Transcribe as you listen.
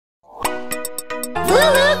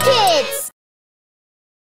LooLoo Kids!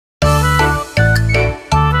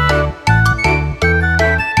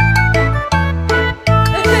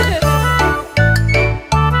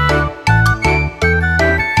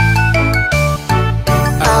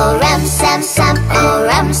 Oh rum sam sam, oh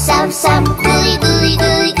rum sam sam, Guli guli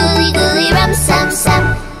guli guli guli rum sam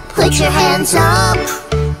sam. Put your hands up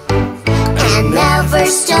and never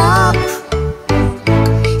stop.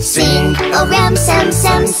 Sing a rum sam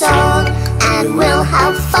sam song and we'll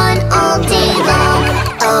have fun all day long.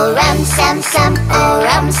 Oh rum sam sam, oh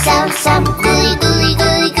rum sam sam, Guli guli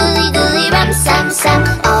guli guli guli rum sam sam.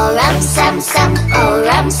 Oh rum sam sam, oh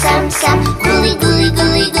rum sam sam, Guli guli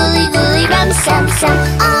guli guli guli rum sam sam.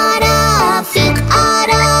 Rafiq,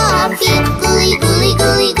 rafiq, Guli guli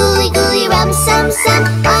guli guli guli rum sam sam.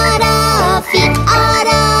 Rafiq,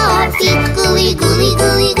 rafiq, Guli guli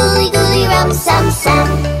guli guli guli rum sam sam.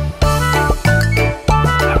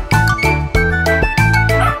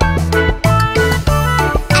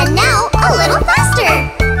 And now a little faster.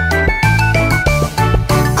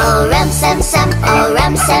 Oh rum sam sam, oh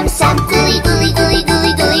rum sam sam, Guli guli guli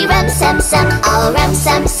guli guli rum sam sam. Oh rum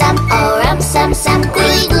sam sam, oh rum sam sam,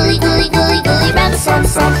 Guli guli guli guli guli rum sam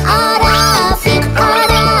sam. Rafiq,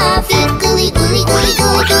 rafiq, Guli guli guli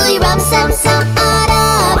guli guli rum sam sam.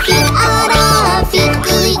 Rafiq, rafiq,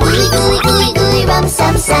 Guli guli guli guli guli rum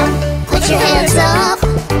sam sam. Put your hands up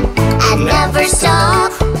and never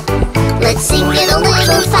stop. Let's sing it a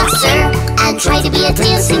little faster and try to be a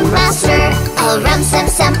dancing master. Oh rum sam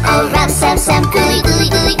sam, oh rum sam sam, Guli guli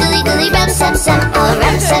guli guli guli rum sam sam. Oh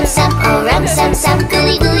rum sam sam, oh rum sam sam,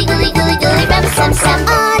 Guli guli guli guli guli rum sam sam.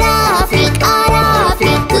 Rafiq,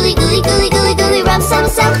 rafiq, Guli guli guli guli guli rum sam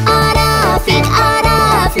sam. Rafiq,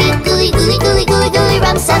 rafiq, Guli guli guli guli guli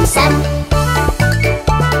rum sam sam.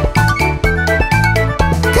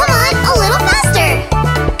 Come on, a little faster.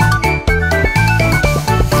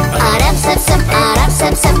 Rum sam sam, rum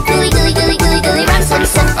sam sam, Guli guli guli guli guli rum sam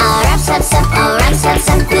sam. Rum sam sam, rum sam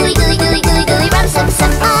sam, Guli guli guli guli guli rum sam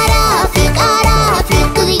sam. Rafiq, rafiq,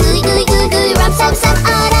 Guli guli guli guli guli rum sam sam.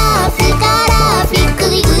 Rafiq, rafiq,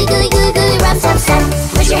 Guli guli guli guli guli rum sam sam.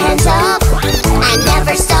 Put your hands up and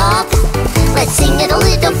never stop. Let's sing it a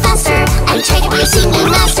little faster and try to be a singing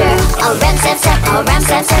master. Oh rum sam sam, oh rum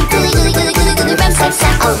sam sam, Guli guli guli guli guli rum sam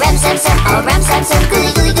sam. Oh rum sam sam, oh rum sam sam,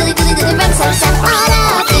 Guli guli guli guli guli rum sam sam.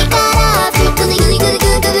 Rafiq, rafiq, Guli guli guli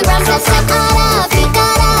guli guli rum sam sam. Rafiq,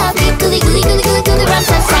 rafiq, Guli guli guli guli guli rum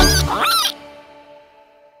sam sam.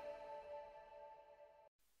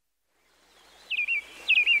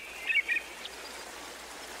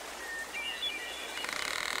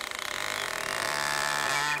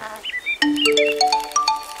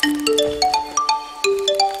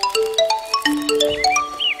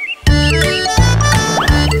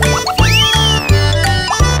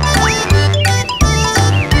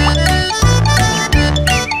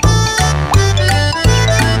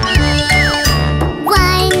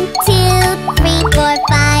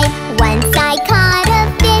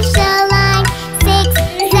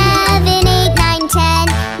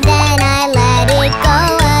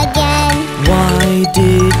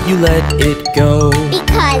 Let it go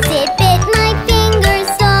Because it bit my finger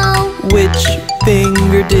so. Which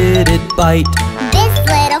finger did it bite? This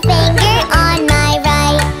little finger on my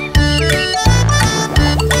right.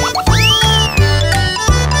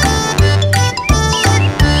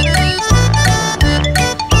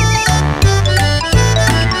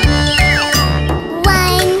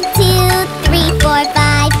 One, two, three, four,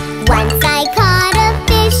 five. Once I caught a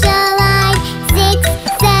fish alive. 6,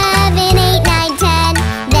 7, 8, 9, 10.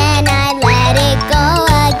 Then I let it go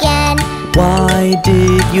again. Why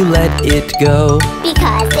did you let it go?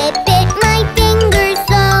 Because it bit my finger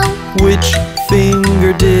so. Which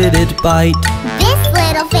finger did it bite? This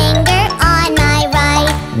little finger on my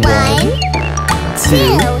right. 1,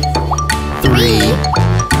 2, 3,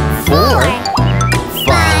 4,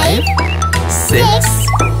 5, 6,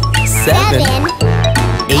 7,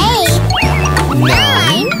 8,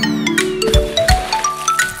 9,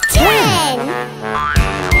 10.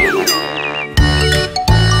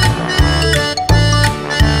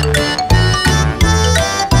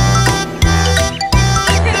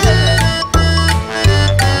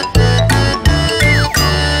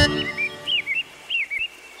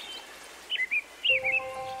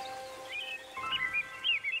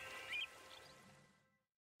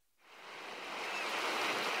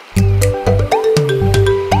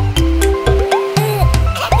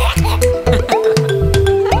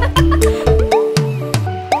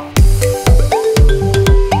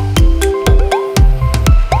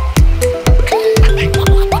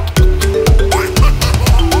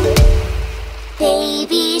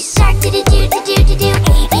 Baby shark, do do do do do do.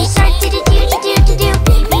 Baby shark do do do do do do.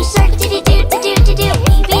 Baby shark do do do do do do.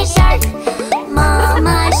 Baby shark.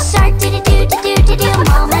 Mama shark do do do do do do.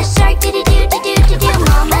 Mama shark do do do do do do.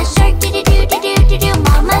 Mama shark do do do do do do.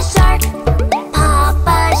 Mama shark.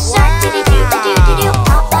 Papa shark do do do do do do.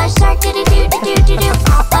 Papa shark do do do do do do.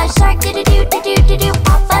 Papa shark do do do do do do.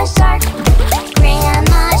 Papa shark.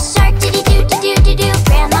 Grandma shark do do do do do do.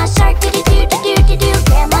 Grandma shark do do do do do do.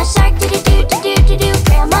 Grandma shark do do do do do do.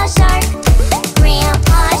 Grandma shark.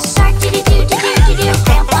 Grandpa shark do do do do do do.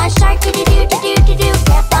 Grandpa shark do do do do do do.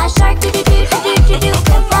 Grandpa shark do do do do do do.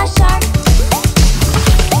 Grandpa shark.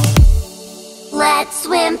 Let's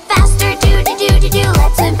swim faster, do do do do do.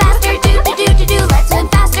 Let's swim faster, do do do do do. Let's swim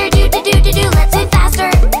faster, do do do do do. Let's swim faster.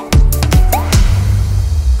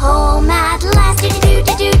 Home at last, do do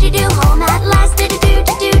do do do do. Home at last, do do do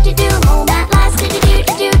do do do. Home at last, do do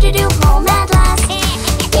do do do do. Home at last.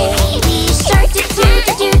 Baby shark, do do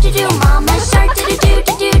do do do. Mama shark, do do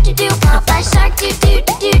do do do do. Papa shark, do do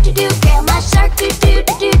do do do. Grandma shark, do do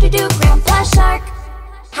do do do. Grandpa shark.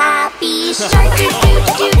 Happy shark, do do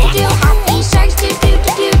do do do. Happy sharks, do do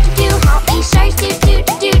do do do. Happy sharks, do do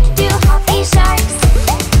do do do. Happy sharks.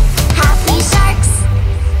 Happy sharks.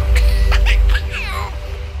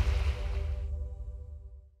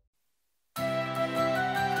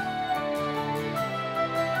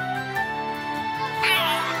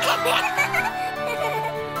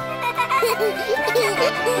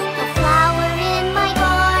 A flower in my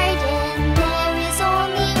garden, there is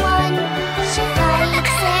only one. She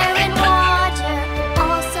likes air and water,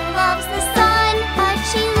 also loves the sun, but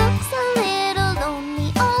she looks a little lonely.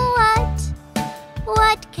 Oh,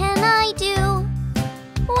 what can I do?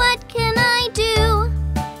 What can I do?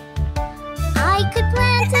 I could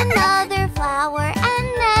plant another flower and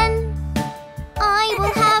then I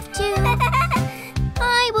will have to.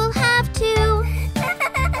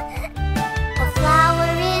 A flower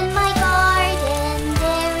in my garden,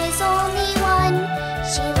 there is only one.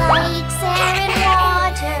 She likes air and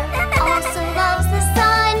water, also loves the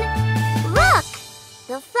sun. Look!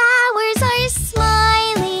 The flowers are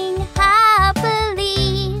smiling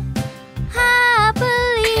happily,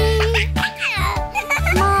 happily.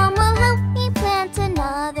 Mom will help me plant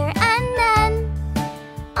another and then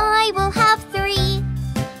I will have three.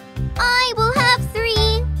 I will have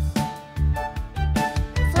three.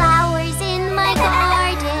 Flowers in my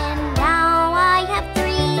garden, now I have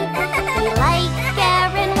three. They like air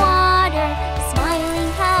and water,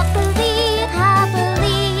 smiling happily,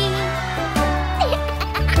 happily.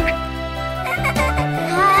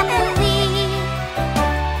 Happily.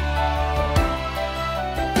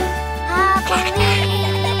 Happily.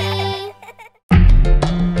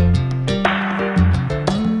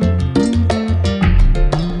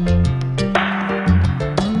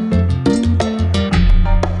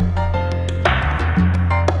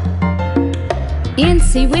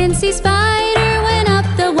 Incy Wincy Spider went up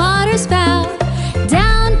the water spout.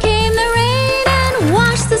 Down came the rain and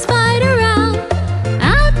washed the spider out.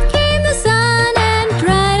 Out came the sun and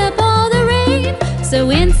dried up all the rain. So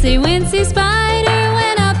Incy Wincy Spider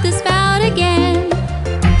went up the spout again.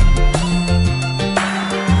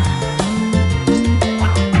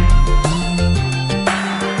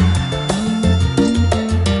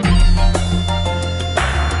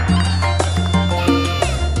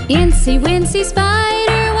 Incy Wincy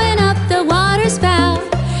Spider went up the water spout.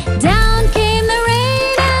 Down came the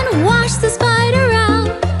rain and washed the spider out.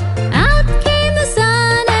 Out came the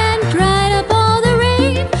sun and dried up all the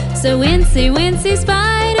rain. So Incy Wincy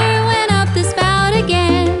Spider went up the spout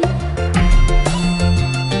again.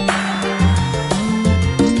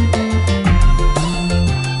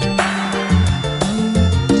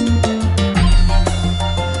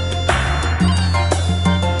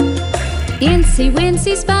 Incy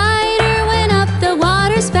Wincy Spider went up the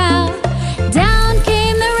water spout. Down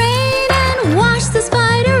came the rain and washed the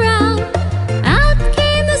spider out. Out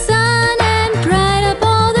came the sun and dried up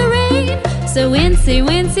all the rain. So Incy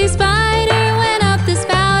Wincy Spider went up the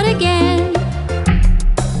spout again.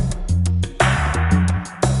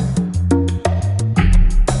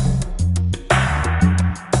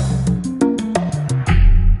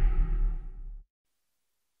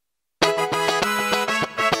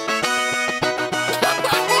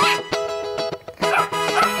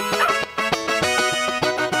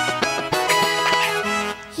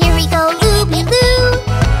 Here we go, Looby-Loo.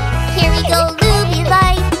 Here we go,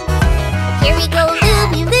 Looby-Light. Here we go,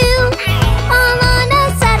 Looby-Loo.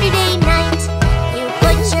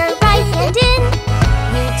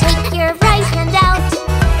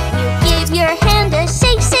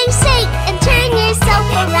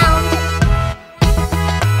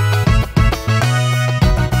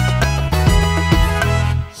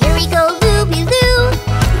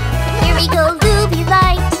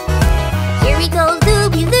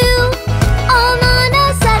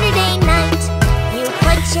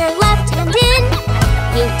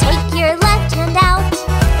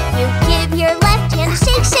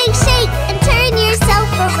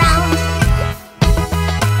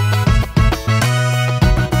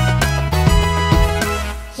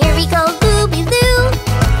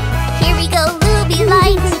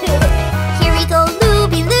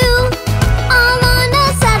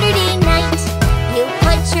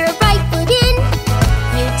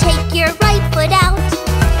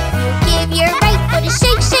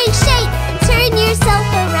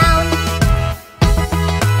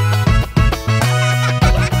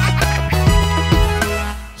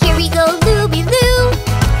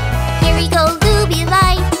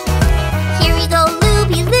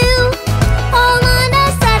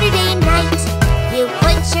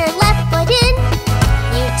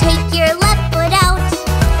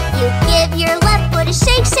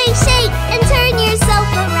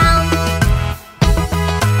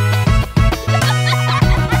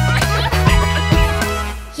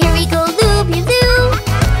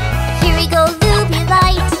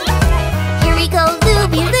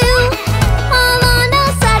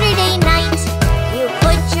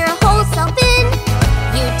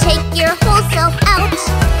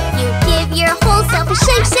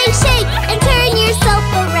 Shake, shake, shake, and turn yourself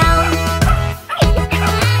around.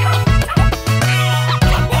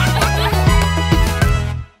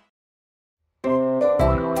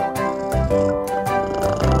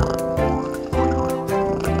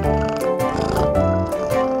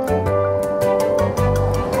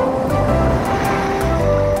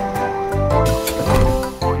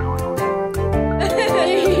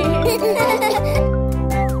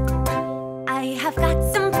 I have got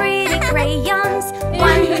some pretty crayons.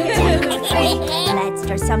 1, 2, 3. Let's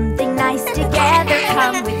draw something nice together.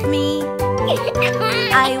 Come with me.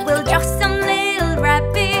 I will draw some little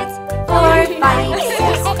rabbits. 4, 5,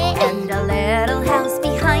 6. And a little house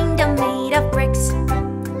behind them made of bricks.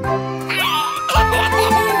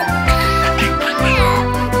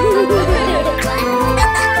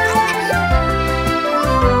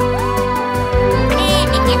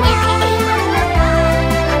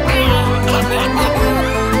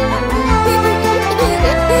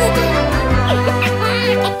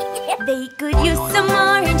 They could use some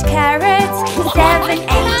orange carrots. 7, 8,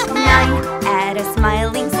 9. Add a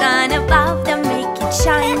smiling sun above them, make it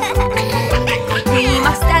shine. We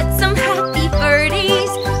must add some happy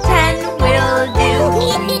birdies. 10 will do.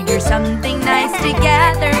 We do something nice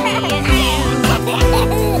together, me and you.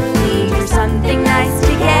 We do something nice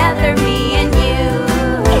together, me and you.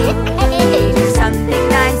 We do something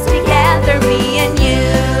nice together, me and you.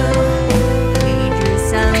 We do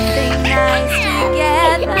something nice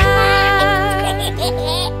together,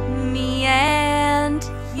 me and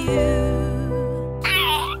you.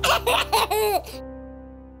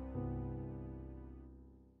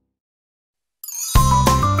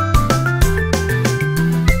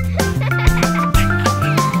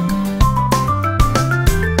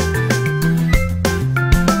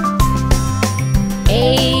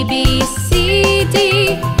 A, B, C, D,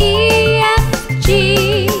 E, F, G,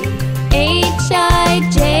 H, I,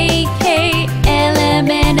 J, K, L, M,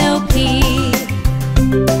 N, O, P.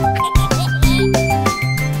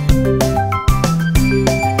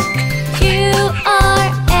 Q, R,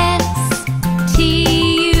 S, T,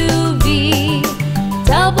 U, V,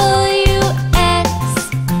 W, X,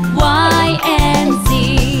 Y, and Z.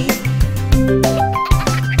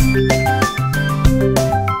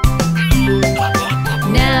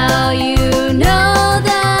 Now you know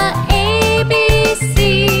the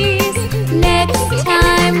ABCs. Next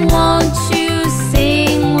time, won't you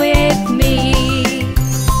sing with me?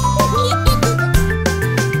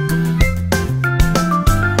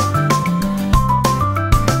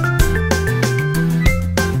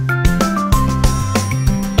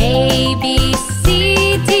 A, B, C,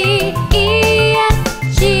 D, E, F,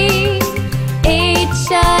 G,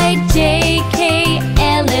 H, I, J, K,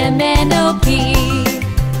 L, M, N, O, P.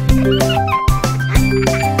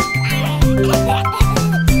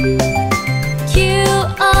 Q,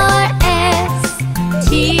 R, S,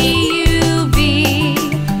 T, U, V,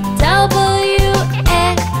 W,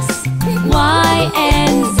 X, Y,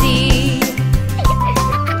 and Z.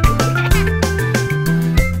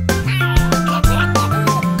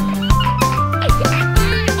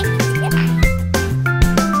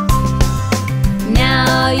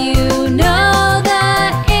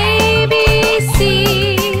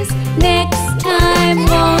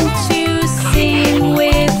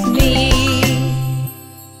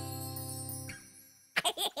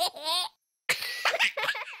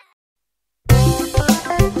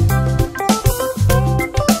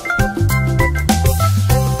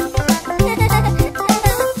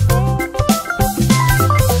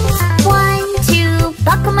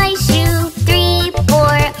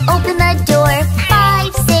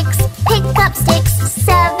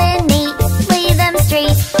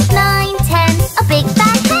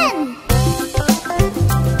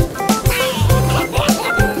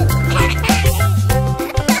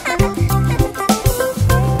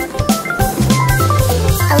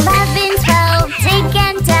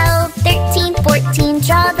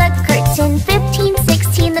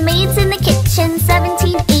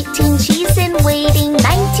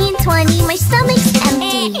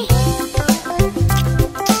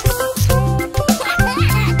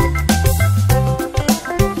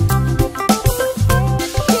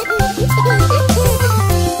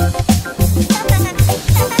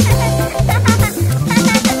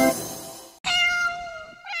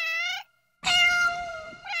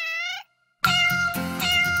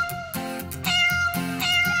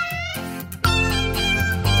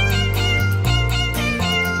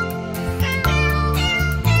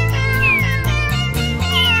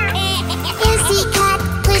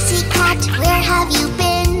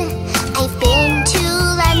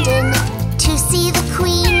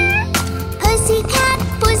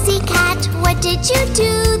 you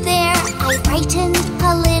do there? I frightened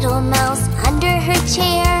a little mouse under her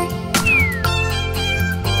chair.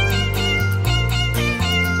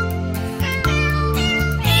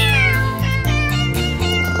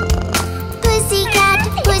 Pussycat,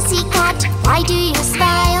 pussycat, why do you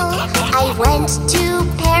smile? I went to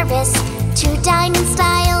Paris to dine in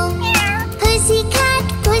style. Pussycat,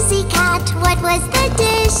 pussycat, what was the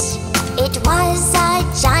dish? It was a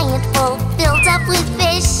giant bowl filled up with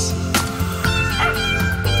fish.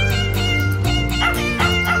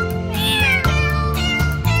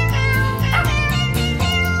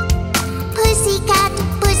 Pussycat,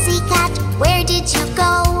 pussycat, where did you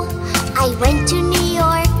go? I went to New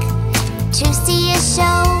York to see a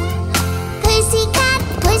show. Pussycat,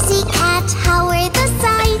 pussycat, how are the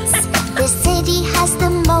sights? The city has the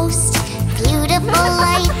most beautiful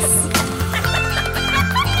lights.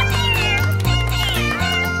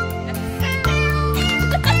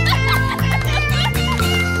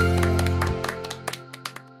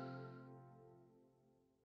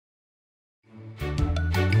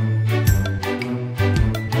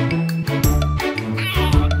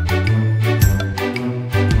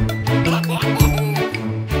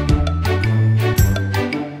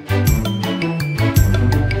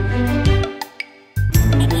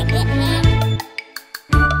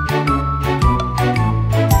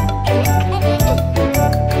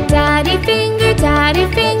 Daddy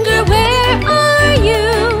Finger, where are you?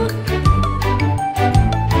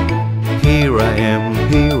 Here I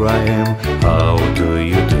am, how do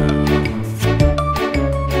you do?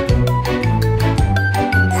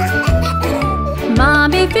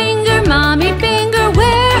 Mommy Finger,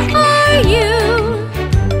 where are you?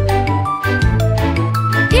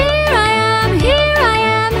 Here I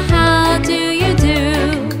am, how do you do?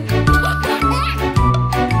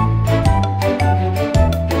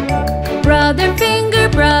 Brother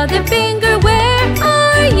Finger, where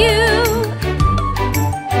are you?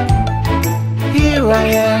 Here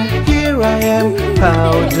I am,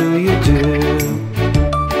 how do you do?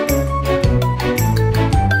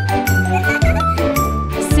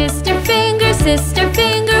 Sister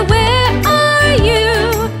Finger, where are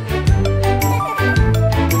you?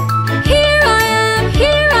 Here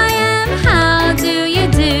I am, how do you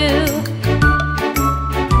do?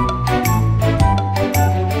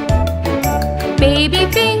 Baby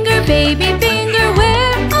Finger,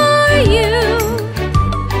 where are you?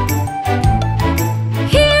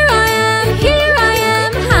 Here I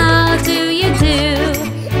am, how do you do?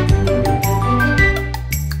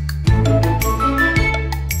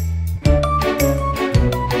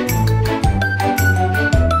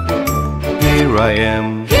 Here I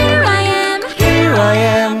am, Here I am, here I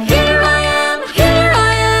am. here I am, here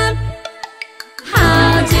I am.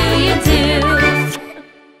 How do you do?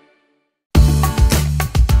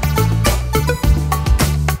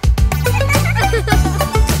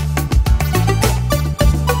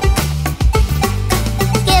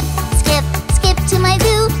 Skip, skip, skip to my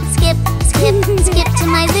loo. Skip, skip, skip to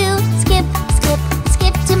my loo. Skip, skip,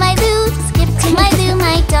 skip to my loo. Skip to my loo,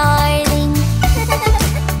 my darling.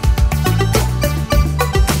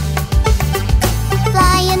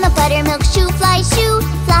 Fly in the buttermilk shoe, fly shoe.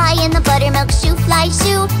 Fly in the buttermilk shoe, fly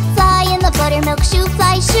shoe. Fly in the buttermilk shoe,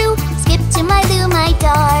 fly shoe. Skip to my loo, my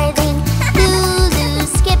darling. LooLoo,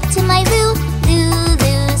 skip to my loo.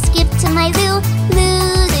 LooLoo, skip to my loo.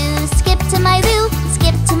 LooLoo, skip to my loo.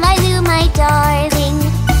 Skip to my loo, my darling.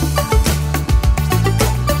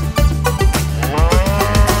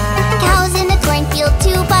 Cows in the cornfield,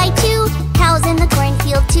 2 by 2. Cows in the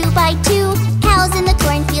cornfield, 2 by 2. Cows in the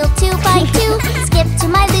cornfield, 2 by 2. Skip to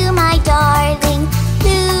my loo, my darling.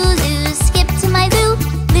 LooLoo, skip to my loo.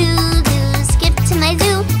 LooLoo, skip to my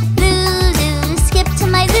loo. LooLoo, skip to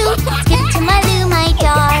my loo. Skip to my loo, my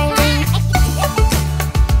darling.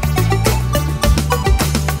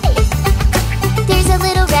 There's a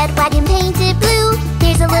little red wagon painted blue.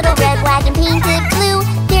 There's a little red wagon painted blue.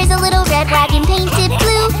 There's a little red wagon painted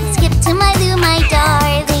blue. Skip to my loo, my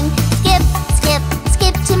darling. Skip, skip,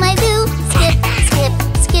 skip to my loo. Skip, skip,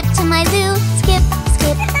 skip to my loo. Skip,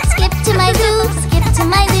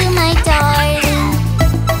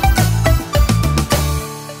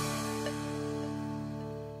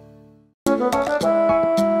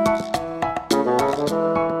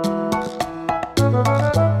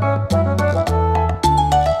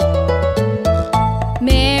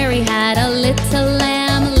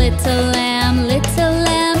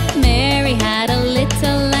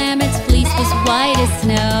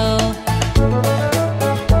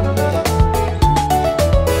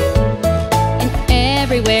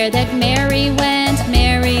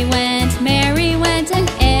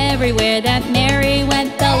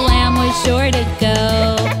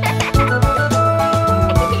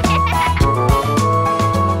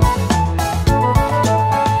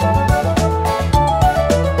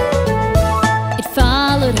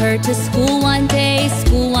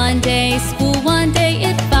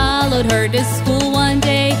 to school one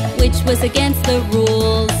day, which was against the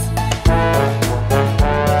rules.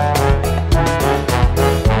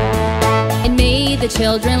 It made the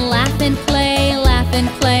children laugh and play, laugh and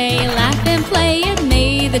play, laugh and play. It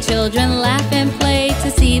made the children laugh and play to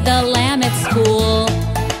see the lamb at school.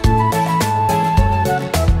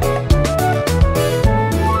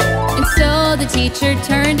 And so the teacher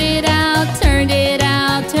turned it out, turned it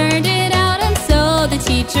out, turned it out. And so the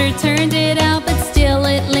teacher turned it out, but still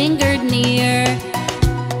it lingered near.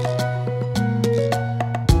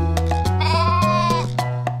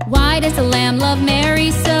 Why does the lamb love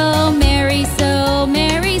Mary so, Mary so,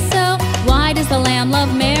 Mary so? Why does the lamb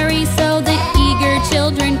love Mary so? The eager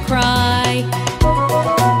children cry.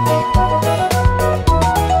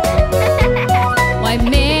 Why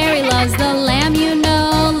Mary loves the lamb, you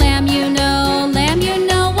know, lamb, you know, lamb, you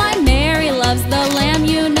know. Why Mary loves the lamb,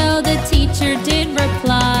 you know, the teacher did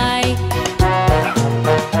reply.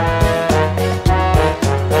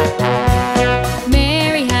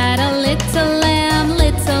 Mary had a little lamb,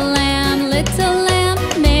 little lamb, little lamb.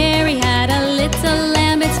 Mary had a little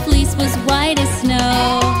lamb, its fleece was white as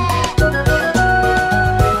snow.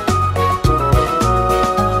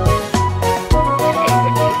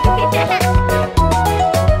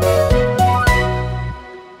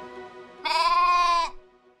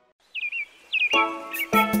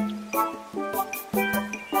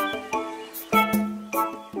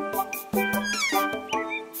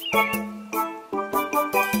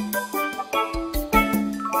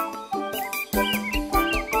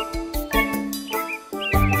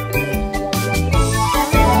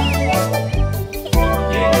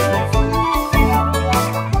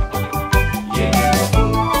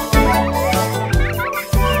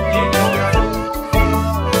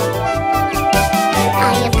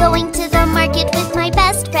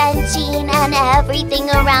 Everything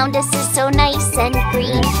around us is so nice and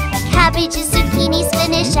green. Cabbages, zucchini,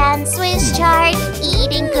 spinach, and Swiss chard.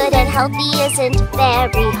 Eating good and healthy isn't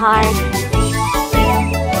very hard.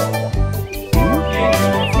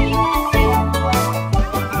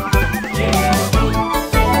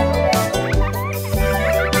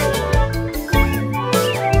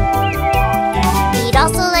 We'd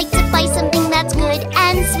also like to buy something that's good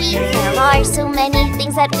and sweet. There are so many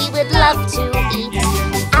things that we would love to eat.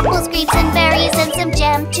 Apples, grapes, and berries, and some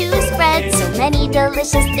jam to spread. So many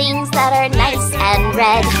delicious things that are nice and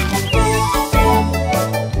red.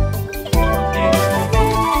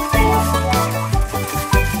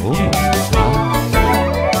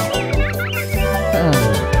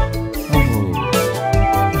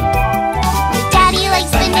 My daddy likes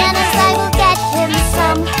bananas, I will get him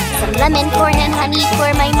some. Some lemon, corn, and honey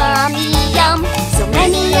for my mommy, yum. So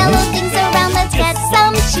many yellow things around, let's get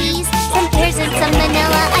some cheese. Some pears and some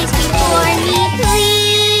vanilla ice cream for me,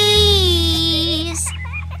 please.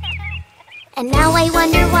 And now I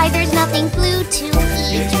wonder why there's nothing blue to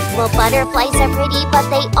eat. Well, butterflies are pretty, but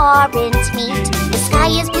they aren't meat. The sky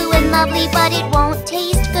is blue and lovely, but it won't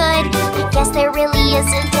taste good. I guess there really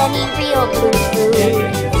isn't any real blue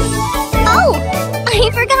food. Oh!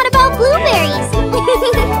 I forgot about blueberries!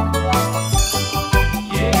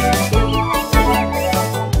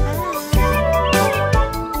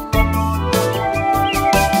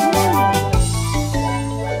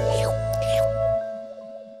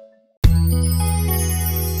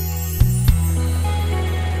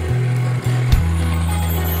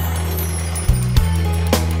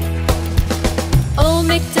 Old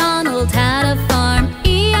MacDonald had a farm,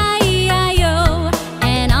 E-I-E-I-O.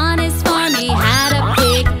 And on his farm he had a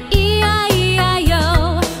pig, E-I-E-I-O.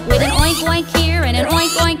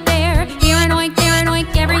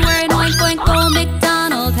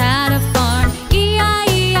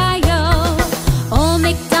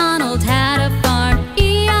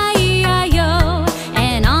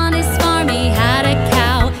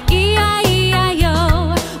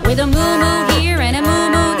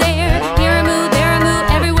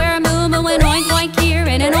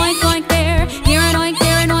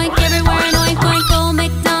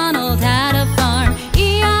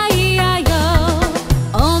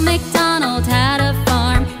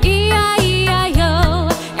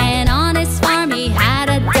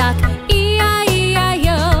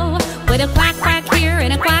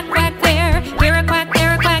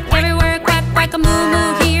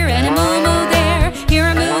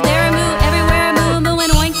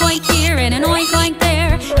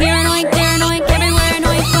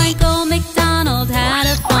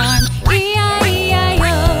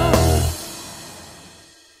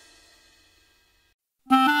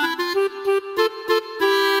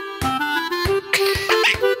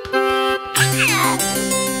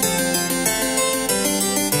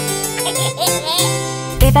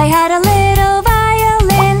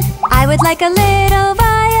 would like a little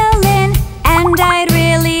violin, and I'd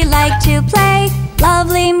really like to play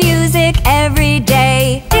lovely music every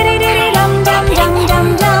day.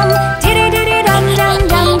 Diddy-diddy-dum-dum-dum-dum-dum,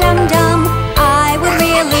 diddy-diddy-dum-dum-dum-dum-dum. I would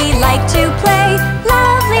really like to play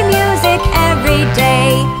lovely music every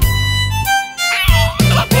day.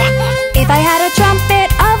 If I had a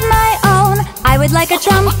trumpet of my own, I would like a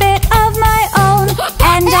trumpet of my own,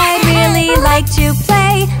 and I'd really like to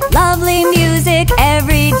play lovely music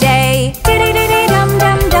every day.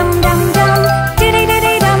 Diddy-diddy-dum-dum-dum-dum-dum,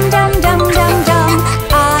 diddy-diddy-dum-dum-dum-dum-dum.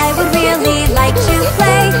 I would really like to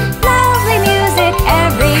play lovely music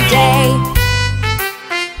every day.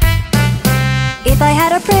 If I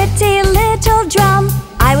had a pretty little drum,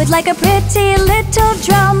 I would like a pretty little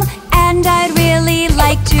drum, and I'd really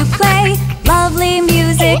like to play lovely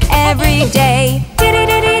music every day.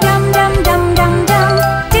 Diddy-diddy-dum-dum-dum-dum-dum,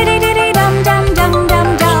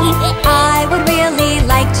 diddy-diddy-dum-dum-dum-dum-dum. I would really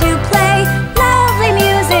like to play lovely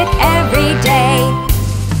music every day.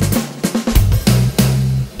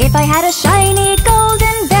 If I had a shiny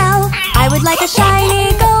golden bell, I would like a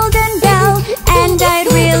shiny golden bell, and I'd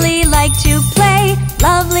really like to play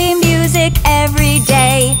lovely music every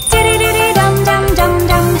day.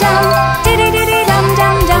 Diddy-diddy-dum-dum-dum-dum-dum,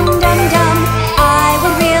 diddy-diddy-dum-dum-dum-dum-dum. I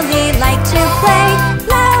would really like to play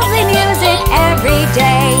lovely music every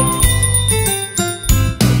day.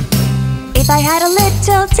 If I had a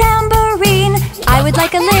little tambourine, I would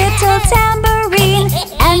like a little tambourine,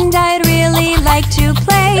 and I'd really like to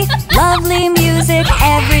play lovely music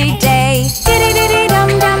every day.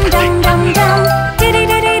 Diddy-diddy-dum-dum-dum-dum-dum,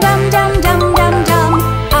 diddy-diddy-dum-dum-dum-dum-dum.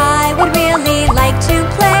 I would really like to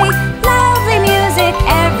play lovely music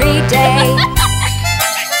every day.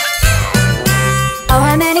 Oh,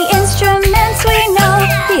 how many instruments we know: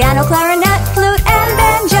 piano, clarinet, flute, and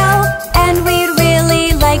banjo. And we'd really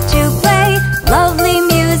like to play lovely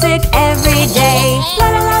music every day. La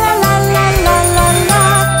la la la la la la la la,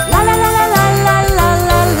 la la la la la la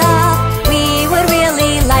la la. We would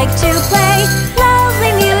really like to play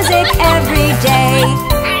lovely music every day.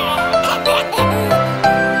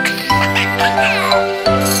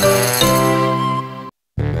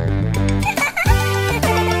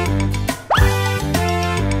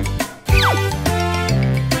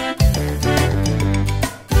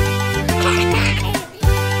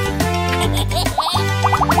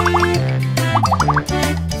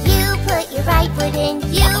 You put your right foot in,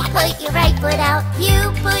 you put your right foot out.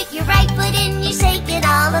 You put your right foot in, you shake it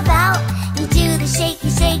all about. You do the shaky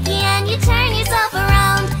shaky and you turn yourself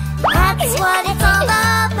around. That's what it's all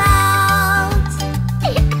about.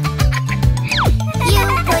 You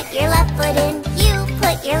put your left foot in, you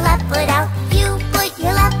put your left foot out. You put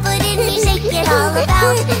your left foot in, you shake it all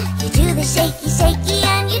about. You do the shaky shaky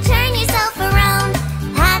and you turn yourself around.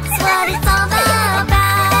 That's what it's all about.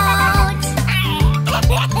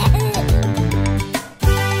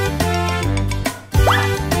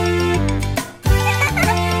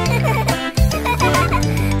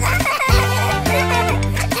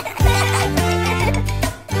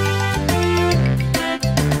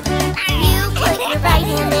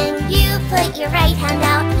 Put your right hand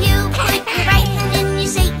out, you put your right hand in, you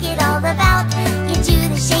shake it all about. You do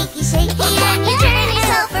the shaky shaky and you turn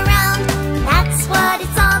yourself around. That's what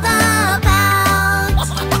it's all about.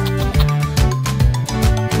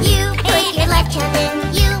 You put your left hand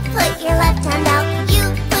in, you put your left hand out.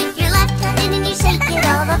 You put your left hand in and you shake it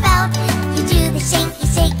all about. You do the shaky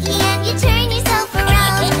shaky and you turn yourself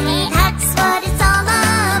around. That's what it's all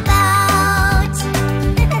about.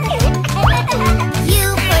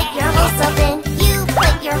 You put your whole self in, you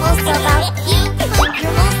put your whole self out. You put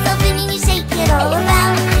your whole self in and you shake it all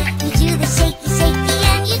about. You do the shaky shaky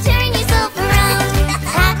and you turn yourself around.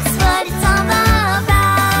 That's what it's all about.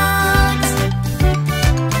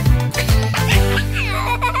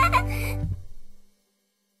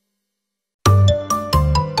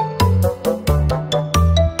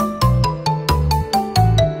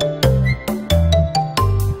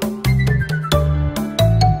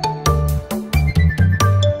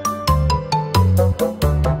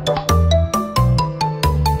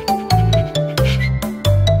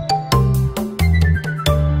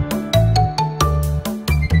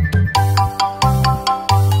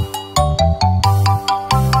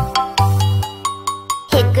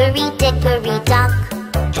 Hickory dickory dock,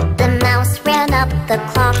 the mouse ran up the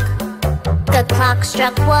clock. The clock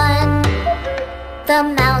struck one, the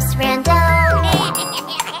mouse ran down.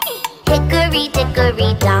 Hickory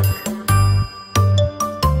dickory dock.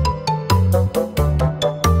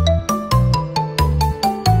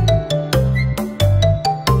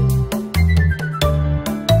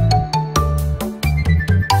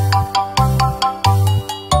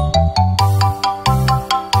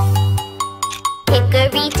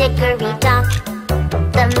 hickory-dock.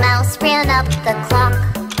 The mouse ran up the clock.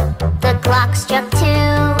 The clock struck 2.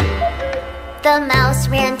 The mouse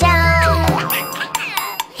ran down.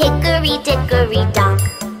 Hickory-dickory-dock.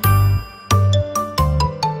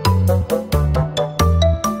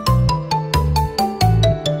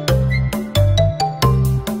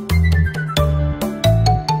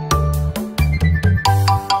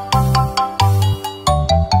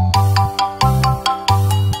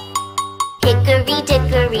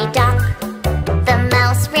 Hickory-dickory-dock. The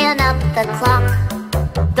mouse ran up the clock.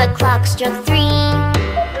 The clock struck 3.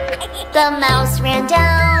 The mouse ran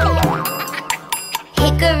down.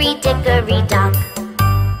 Hickory-dickory-dock.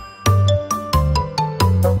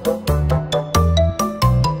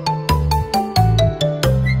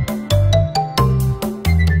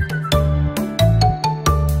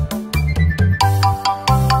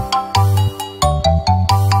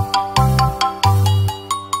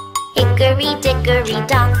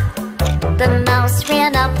 Hickory-dickory-dock. The mouse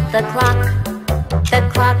ran up the clock. The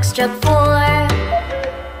clock struck 4.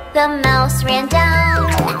 The mouse ran down.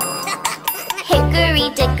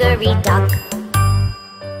 Hickory-dickory-dock.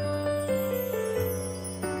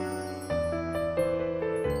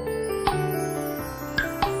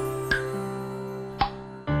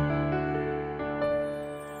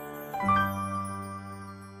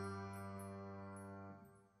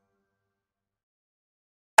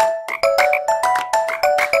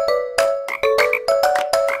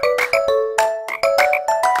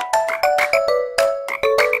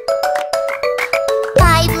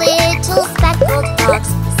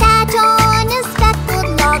 Sat on a speckled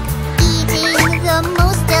log, eating the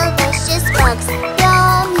most delicious bugs.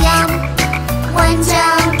 Yum, yum. One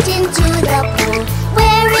jumped into the pool,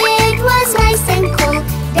 where it was nice and cool.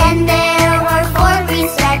 Then there were 4 green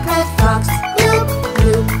speckled frogs. Loop,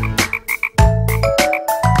 loop.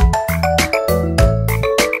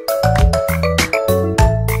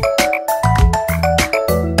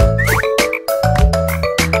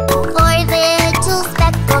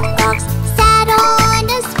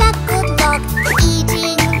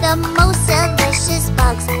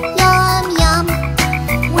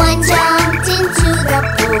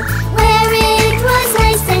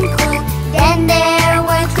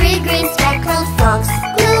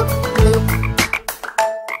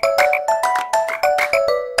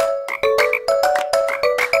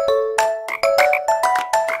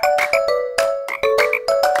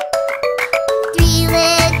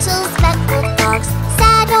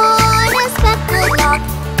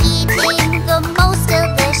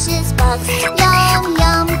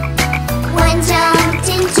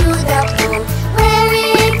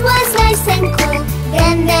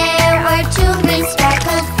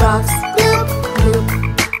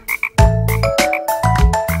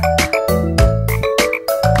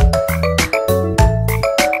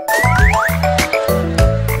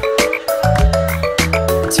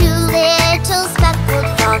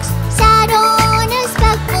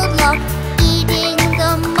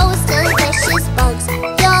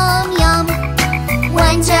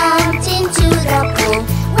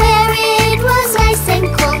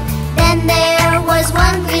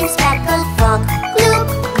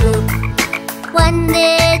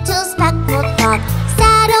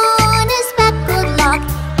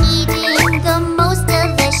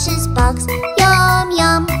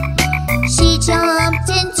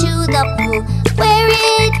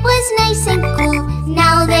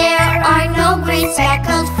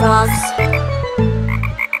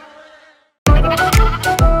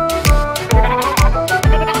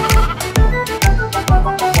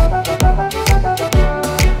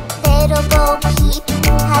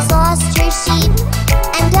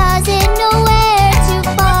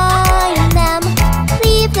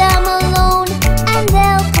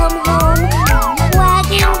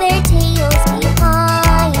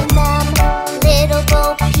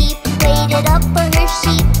 Up for her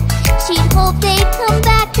sheep, she'd hope they'd come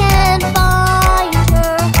back and find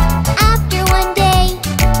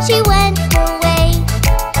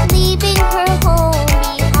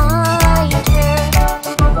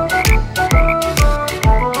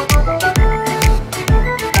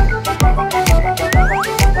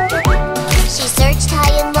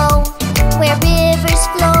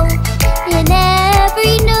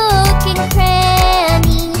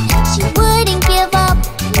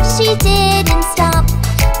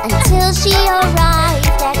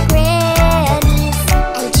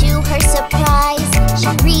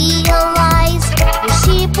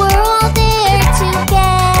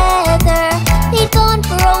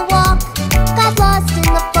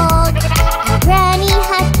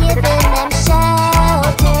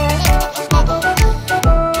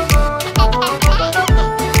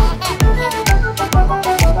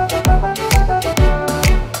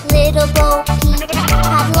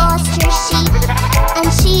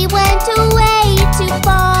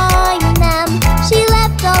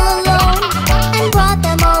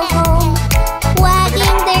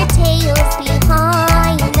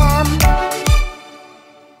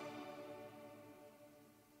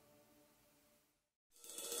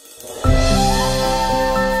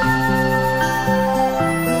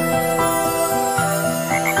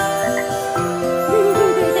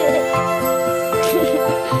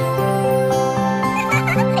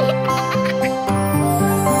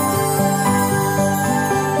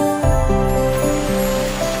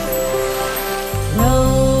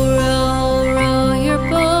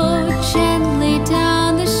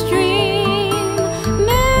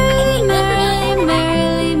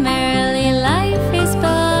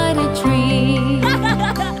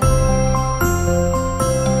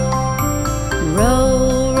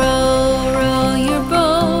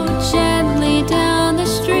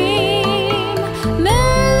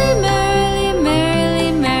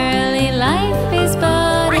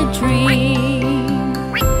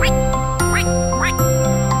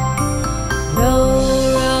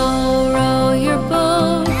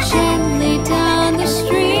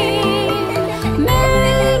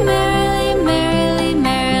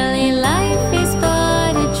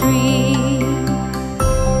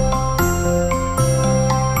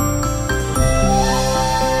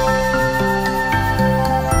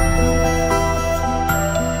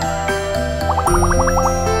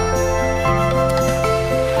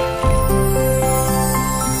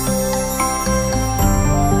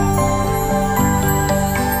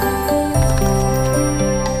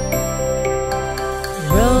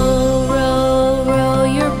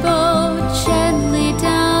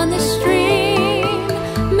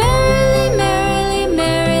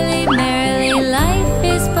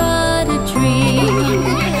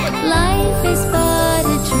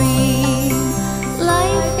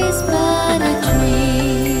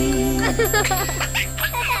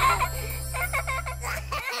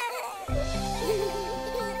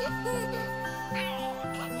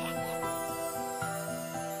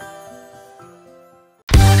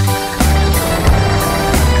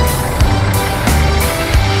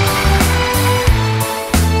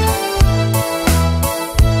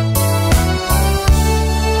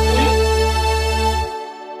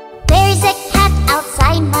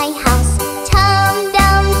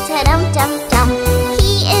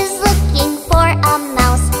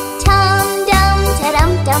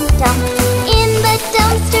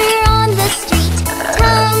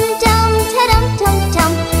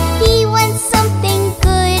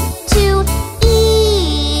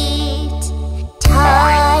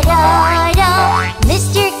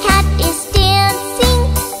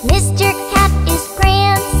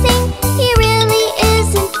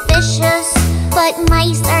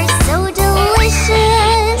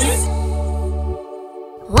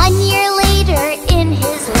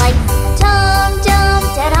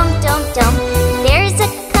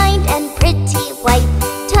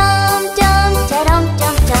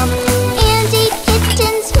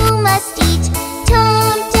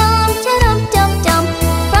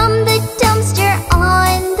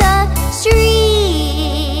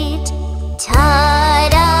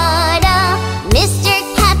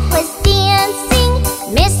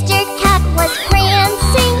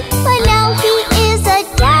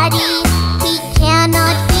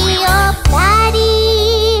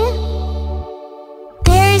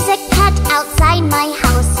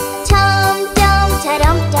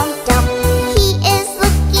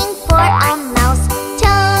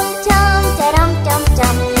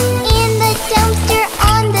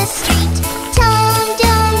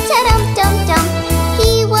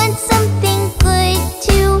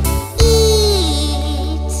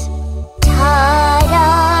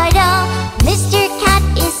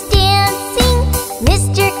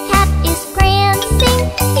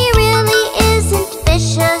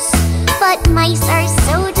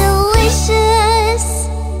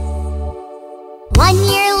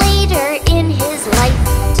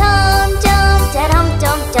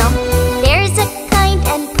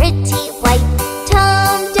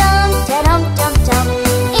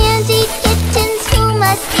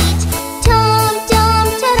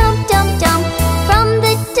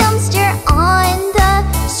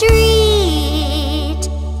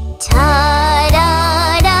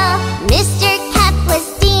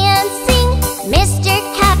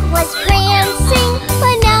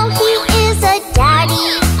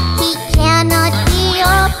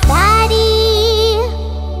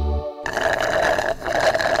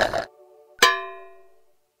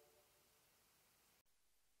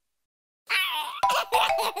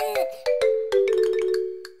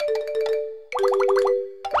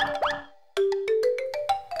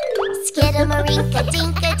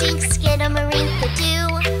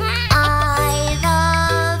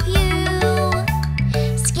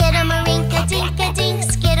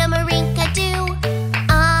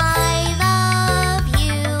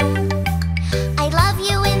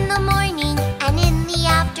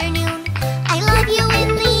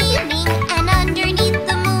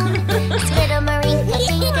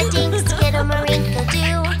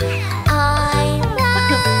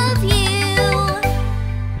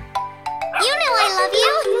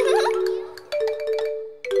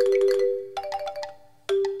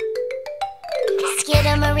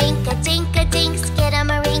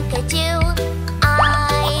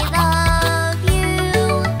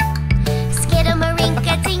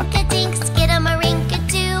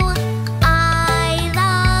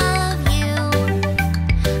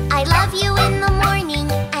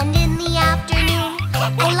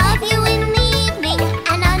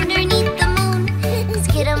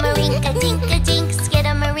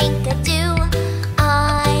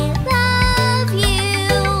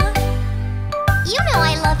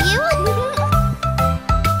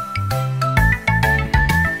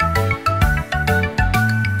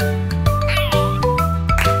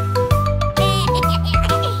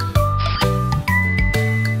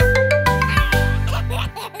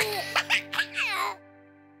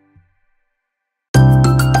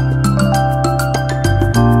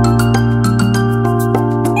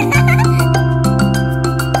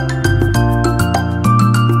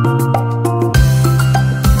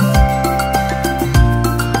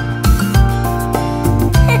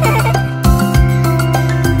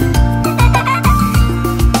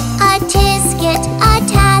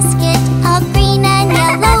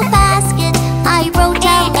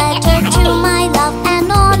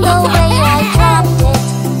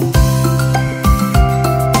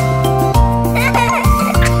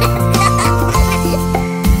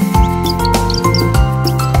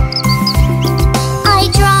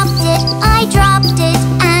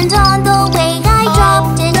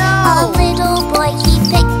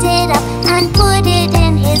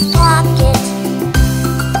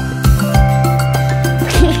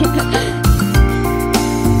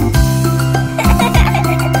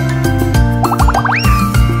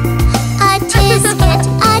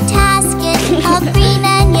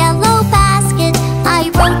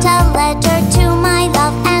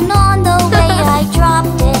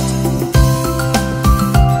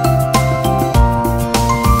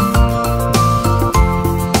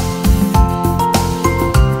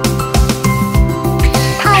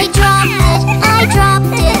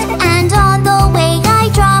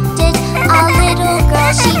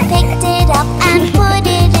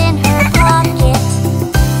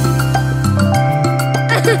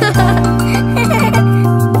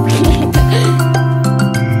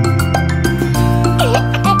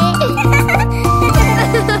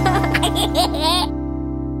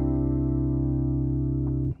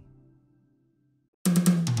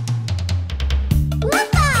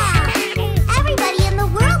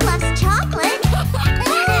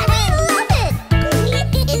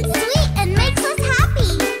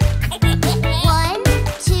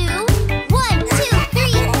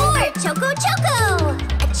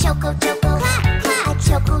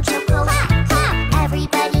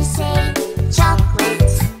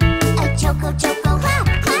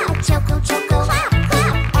choco, choco,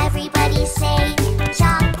 everybody say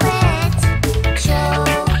chocolate.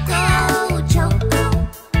 Choco, choco, choco,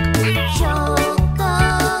 choco,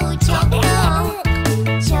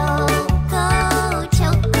 choco,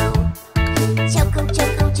 choco,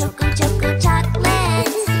 choco, choco, choco, chocolate.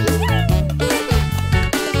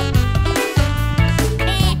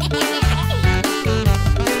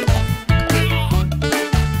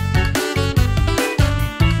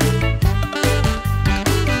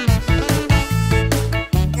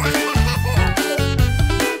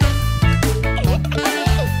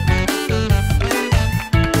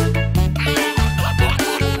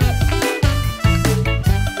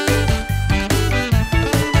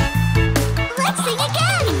 Let's sing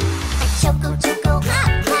again. Choco, choco,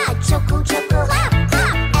 choco, choco,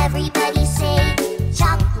 everybody say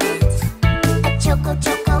chocolate. Choco,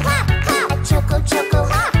 choco, choco, choco,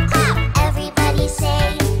 everybody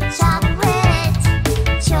say chocolate.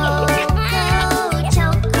 Choco, choco,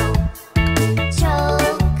 choco, choco,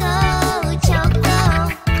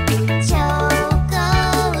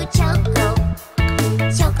 choco, choco,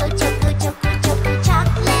 choco, choco, choco,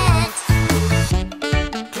 chocolate.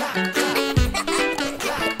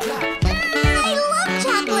 I love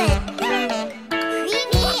chocolate.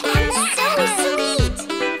 Creamy and so sweet.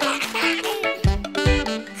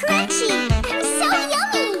 Crunchy and so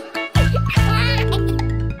yummy.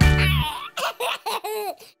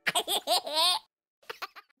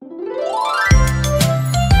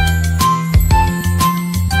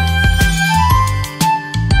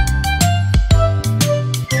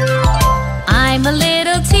 I'm a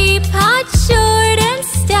little teapot, short and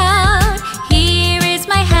stout. Here is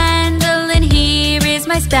my handle and here is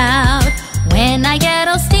my spout. When I get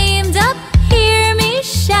all steamed up, hear me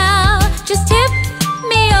shout. Just tip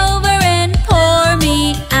me over and pour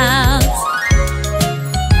me out.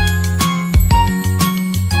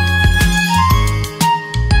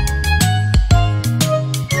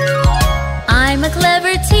 I'm a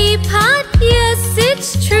clever teapot, yes,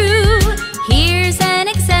 it's true. Here's an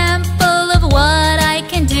example of what I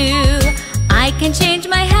can do. I can change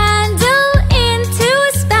my handle into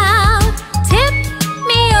a spout. Tip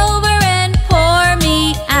me over and pour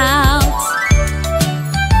me out.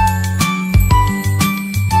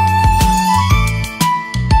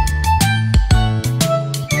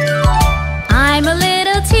 I'm a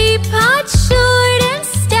little teapot, short and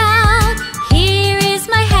stout. Here is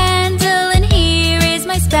my handle and here is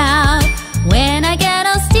my spout. When I get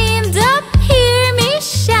all steamed up, hear me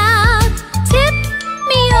shout. Tip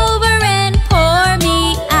me over and pour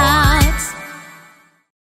me out.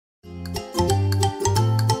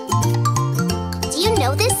 Do you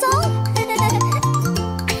know this song?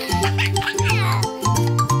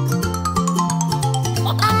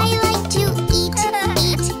 I like to eat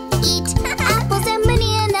apples and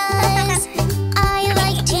bananas. I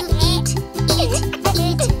like to eat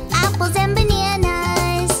apples and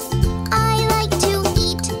bananas. I like to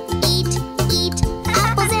eat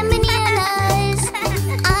apples and bananas.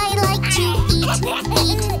 I like to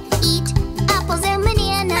eat apples and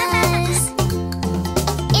bananas.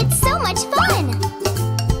 It's so much fun!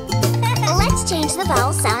 Let's change the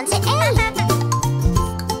vowel sound to A.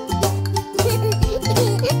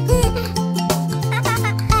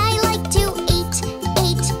 I like to eat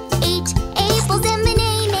apples and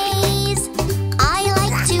bananas. I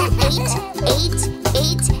like to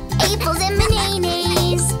eat apples and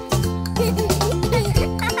bananas.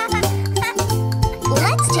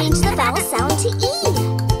 Let's change the vowel sound to E.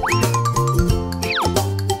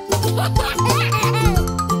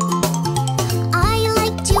 I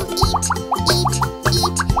like to eat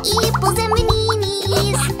apples and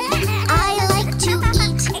bananas. I like to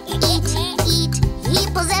eat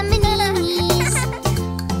apples and bananas.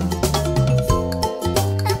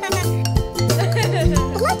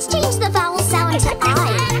 Let's change the vowel sound to I.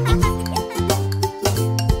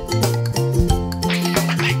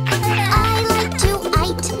 I like to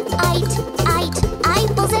eat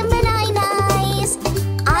apples and bananas.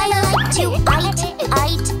 I like to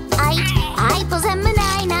eat apples and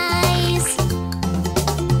bananas.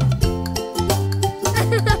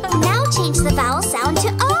 Now change the vowel sound to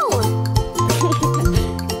O.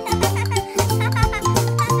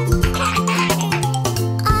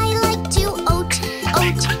 I like to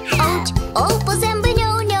apples and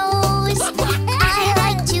bananas. I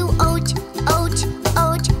like to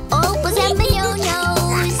apples and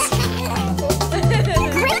bananas.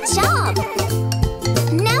 Great job!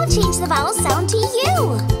 Now change the vowel sound to U.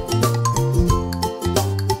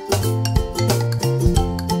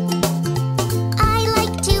 I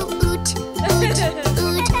like to oot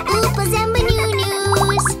apples and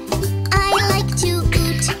bananas. I like to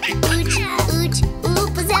oot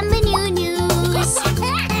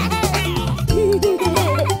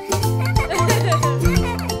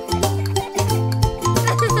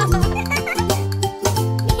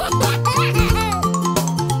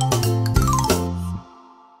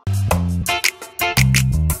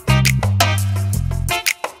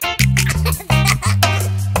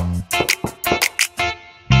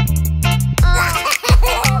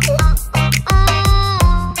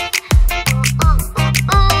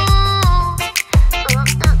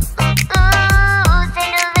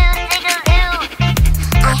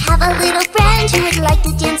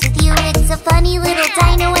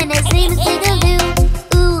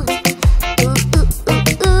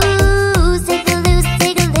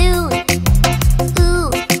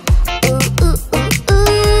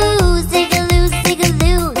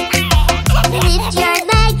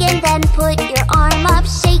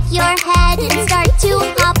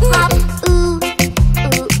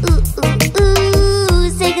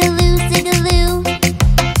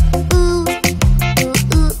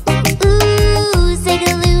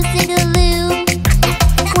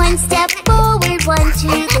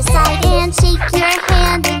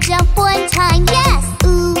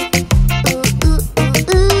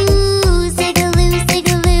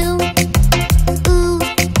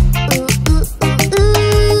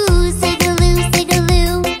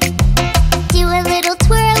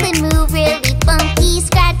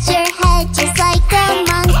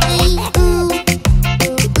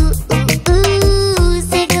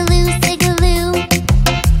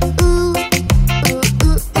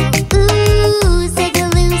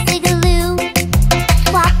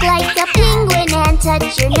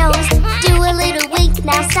raise your nose. Do a little wink,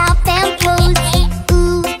 now stop and pose.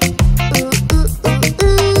 Ooh, ooh, ooh, ooh,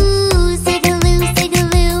 ooh, zigaloo,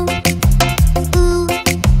 zigaloo. Ooh,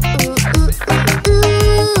 ooh, ooh, ooh,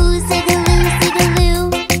 ooh, zigaloo, zigaloo.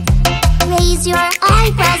 Raise your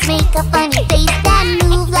eyebrows, make a funny face, then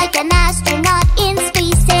move like an astronaut in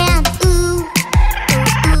space. And ooh,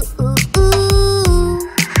 ooh, ooh, ooh,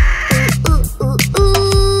 ooh, ooh, ooh,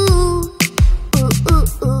 ooh, ooh,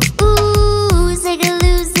 ooh, ooh,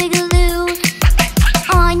 zigaloo, zigaloo.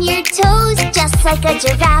 On your toes, just like a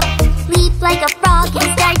giraffe, leap like a frog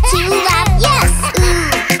and start to laugh.